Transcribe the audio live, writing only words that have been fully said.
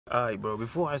Alright, bro,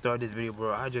 before I start this video,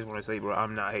 bro, I just want to say, bro,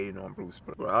 I'm not hating on Bruce,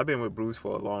 bro. I've been with Bruce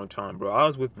for a long time, bro. I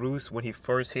was with Bruce when he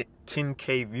first hit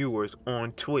 10K viewers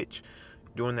on Twitch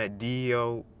doing that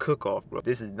DO cook-off, bro.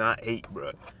 This is not hate,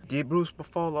 bro. Did Bruce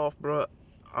fall off, bro?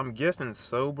 I'm guessing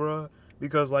so, bro.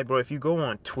 Because, like, bro, if you go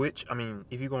on Twitch,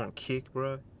 if you go on Kick,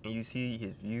 bro, and you see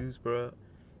his views, bro,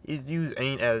 his views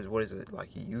ain't as, what is it, like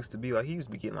he used to be. Like, he used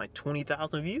to be getting like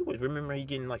 20,000 viewers. Remember, he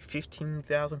getting like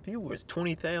 15,000 viewers,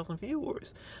 20,000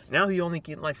 viewers. Now he only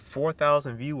getting like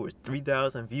 4,000 viewers,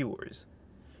 3,000 viewers.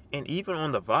 And even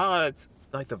on the VODs,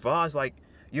 like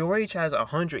Your Age has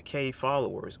 100K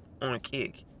followers on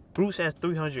Kick. Bruce has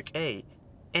 300K,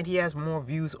 and he has more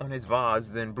views on his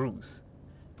VODs than Bruce.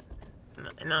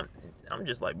 And I'm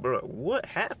just like, bro, what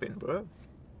happened, bro?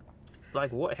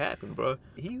 Like, what happened, bro?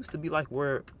 He used to be like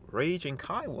where Rage and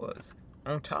Kai was,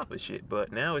 on top of shit,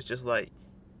 but now it's just like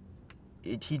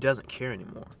he doesn't care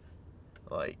anymore.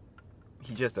 Like,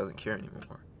 he just doesn't care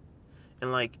anymore.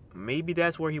 And like, maybe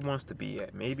that's where he wants to be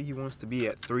at. Maybe he wants to be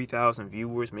at 3,000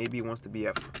 viewers. Maybe he wants to be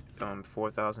at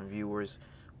 4,000 viewers,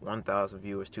 1,000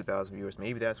 viewers, 2,000 viewers.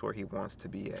 Maybe that's where he wants to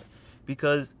be at,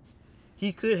 because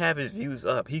he could have his views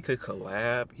up. He could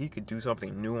collab. He could do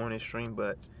something new on his stream,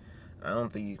 but I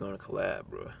don't think he's gonna collab,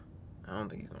 bro. I don't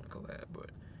think he's gonna collab, but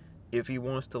if he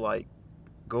wants to like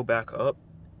go back up,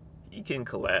 he can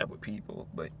collab with people,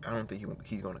 but I don't think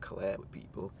he's gonna collab with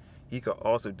people. He could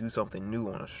also do something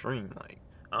new on a stream, like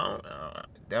I don't know,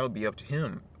 that would be up to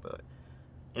him. But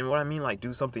and what I mean, like,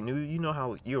 do something new. You know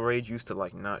how Your Rage used to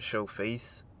like not show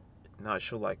face, not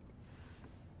show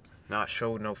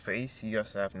no face. He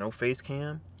used to have no face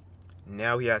cam.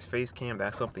 Now he has face cam.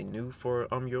 That's something new for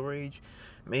Your Rage.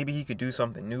 Maybe he could do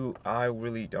something new. I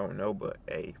really don't know, but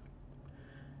hey,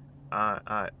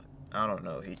 I don't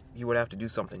know. He would have to do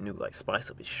something new, like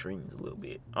spice up his streams a little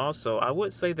bit. Also, I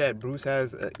would say that Bruce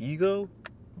has an ego,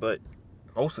 but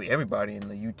mostly everybody in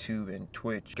the YouTube and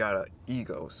Twitch got an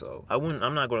ego. So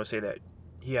I'm not gonna say that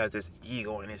he has this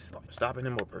ego and it's like stopping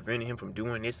him or preventing him from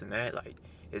doing this and that. Like,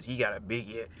 he got a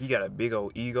big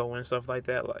old ego and stuff like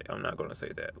that. Like, I'm not gonna say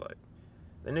that. Like,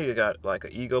 the nigga got like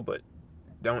an ego, but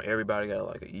don't everybody got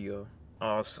like an ego?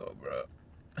 Also, bro,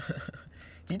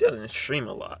 he doesn't stream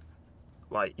a lot.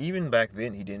 Like, even back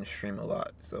then, he didn't stream a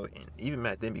lot. So, and even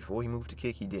back then, before he moved to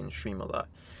Kick, he didn't stream a lot.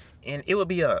 And it would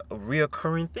be a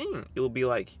reoccurring thing. It would be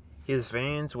like his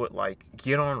fans would like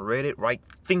get on Reddit, write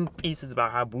think pieces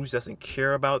about how Bruce doesn't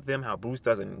care about them, how Bruce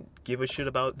doesn't give a shit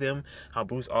about them, how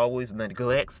Bruce always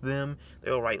neglects them.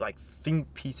 They'll write like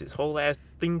think pieces, whole ass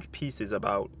think pieces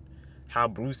about how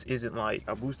Bruce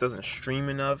doesn't stream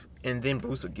enough. And then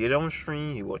Bruce would get on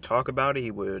stream, he would talk about it,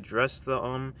 he would address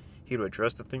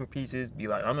the think pieces, be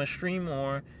like, I'm gonna stream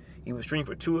more. He would stream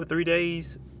for 2 or 3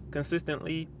 days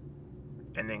consistently,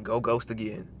 and then go ghost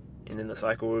again. And then the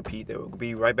cycle will repeat. They will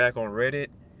be right back on Reddit,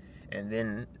 and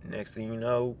then next thing you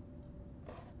know,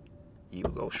 he will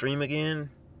go stream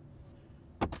again,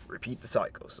 repeat the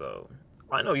cycle. So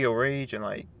I know Your Rage and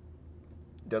like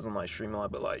doesn't like stream a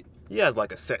lot, but like he has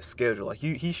like a set schedule. Like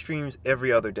he streams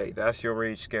every other day. That's Your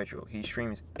Rage schedule. He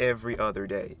streams every other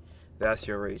day. That's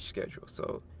Your Rage schedule.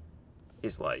 So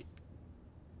it's like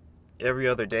every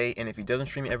other day, and if he doesn't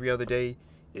stream every other day,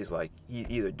 it's like he's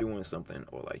either doing something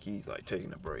or like he's like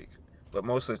taking a break. But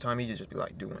most of the time he just be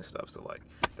like doing stuff. So like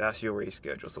that's Your Rage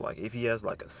schedule. So like if he has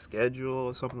like a schedule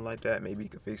or something like that, maybe he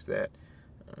could fix that.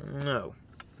 No,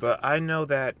 but I know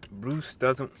that Bruce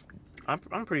doesn't.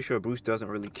 I'm pretty sure Bruce doesn't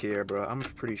really care, bro. I'm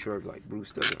pretty sure like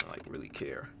Bruce doesn't like really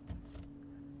care.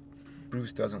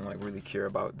 Bruce doesn't like really care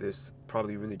about this.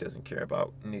 Probably really doesn't care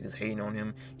about niggas hating on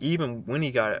him. Even when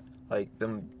he got like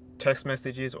them text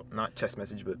messages, or not text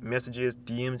messages, but messages,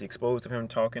 DMs exposed of him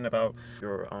talking about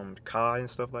your Kai and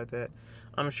stuff like that.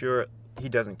 I'm sure he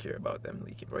doesn't care about them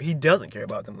leaking, bro. He doesn't care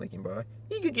about them leaking, bro.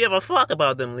 He could give a fuck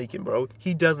about them leaking, bro.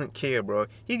 He doesn't care, bro.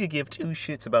 He could give 2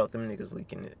 shits about them niggas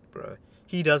leaking it, bro.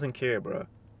 He doesn't care, bro.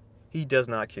 He does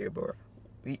not care, bro.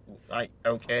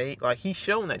 Okay, like he's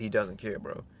shown that he doesn't care,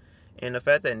 bro. And the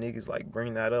fact that niggas like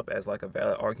bring that up as like a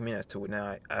valid argument as to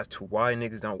why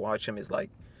niggas don't watch him is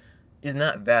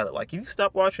not valid. Like, if you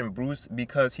stop watching Bruce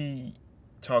because he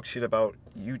talks shit about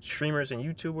you streamers and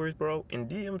YouTubers, bro, in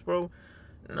DMs, bro,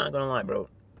 I'm not gonna lie, bro.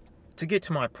 To get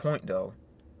to my point though,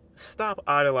 stop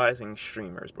idolizing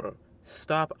streamers, bro.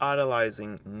 Stop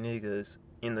idolizing niggas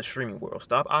in the streaming world.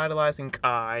 Stop idolizing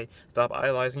Kai. Stop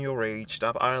idolizing Your Rage.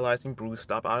 Stop idolizing Bruce.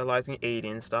 Stop idolizing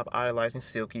Aiden. Stop idolizing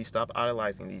Silky. Stop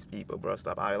idolizing these people, bro.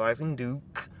 Stop idolizing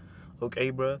Duke. Okay,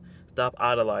 bro? Stop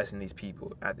idolizing these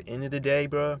people. At the end of the day,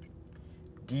 bro,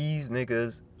 these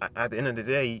niggas, at the end of the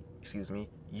day, excuse me,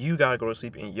 you gotta go to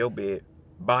sleep in your bed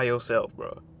by yourself,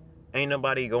 bro. Ain't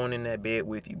nobody going in that bed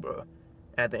with you, bro.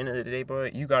 At the end of the day, bro,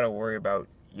 you gotta worry about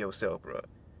yourself, bro.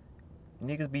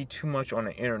 Niggas be too much on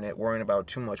the internet worrying about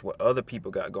too much what other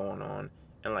people got going on.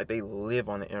 And like they live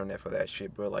on the internet for that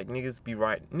shit, bro. Like niggas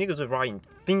was writing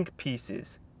think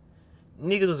pieces.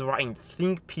 Niggas was writing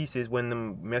think pieces when the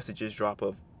messages drop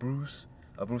of Bruce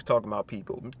talking about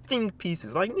people. Think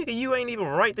pieces. Like, nigga, you ain't even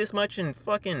write this much in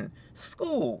fucking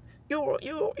school. You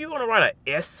wanna write an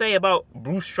essay about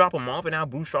Brucedropemoff and how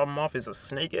Brucedropemoff is a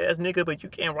snake ass nigga, but you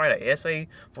can't write an essay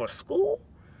for school?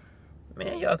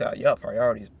 Man, y'all got y'all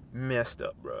priorities messed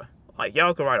up, bro. Like,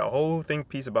 y'all could write a whole think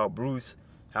piece about Bruce,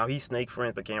 how he snake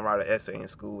friends but can't write an essay in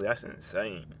school. That's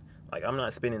insane. Like, I'm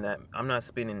not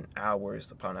spending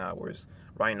hours upon hours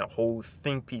writing a whole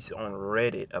think piece on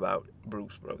Reddit about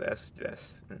Bruce, bro. That's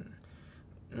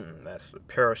a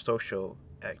parasocial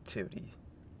activity.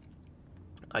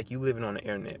 Like, you living on the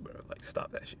internet, bro. Like,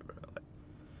 stop that shit, bro. Like,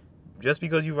 just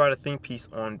because you write a think piece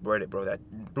on Reddit, bro,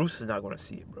 that Bruce is not gonna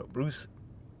see it, bro. Bruce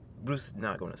is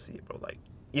not gonna see it, bro. Like,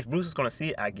 if Bruce is gonna see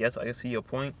it, I guess I can see your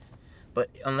point. But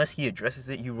unless he addresses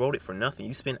it, you wrote it for nothing.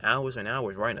 You spend hours and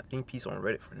hours writing a think piece on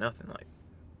Reddit for nothing. Like,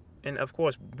 and of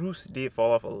course, Bruce did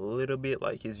fall off a little bit.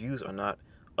 Like, his views are not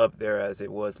up there as it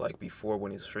was like before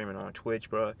when he was streaming on Twitch,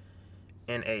 bro.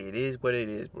 And hey, it is what it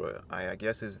is, bro. I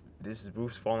guess this is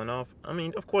Bruce falling off. I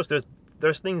mean, of course,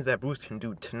 there's things that Bruce can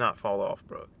do to not fall off,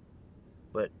 bro.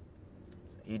 But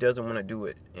he doesn't want to do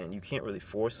it, and you can't really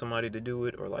force somebody to do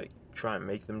it or like try and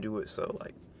make them do it. So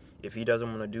like, if he doesn't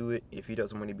want to do it, if he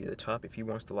doesn't want to be the top, if he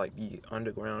wants to like be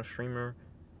underground streamer,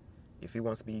 if he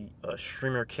wants to be a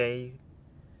streamer K,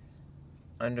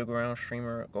 underground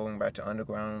streamer, going back to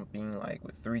underground, being like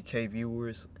with 3K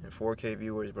viewers and 4K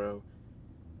viewers, bro,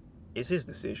 it's his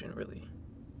decision, really.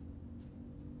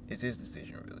 It's his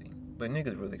decision, really. But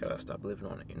niggas really gotta stop living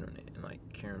on the internet and like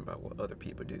caring about what other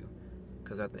people do.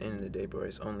 Cause at the end of the day, bro,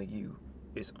 it's only you.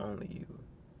 It's only you.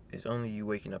 It's only you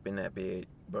waking up in that bed,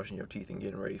 brushing your teeth and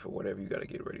getting ready for whatever you gotta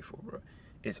get ready for, bro.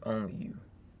 It's only you.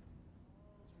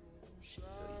 So,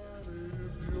 yeah.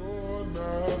 If you're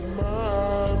not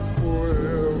mine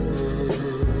forever,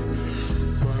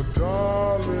 my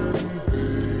darling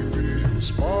baby,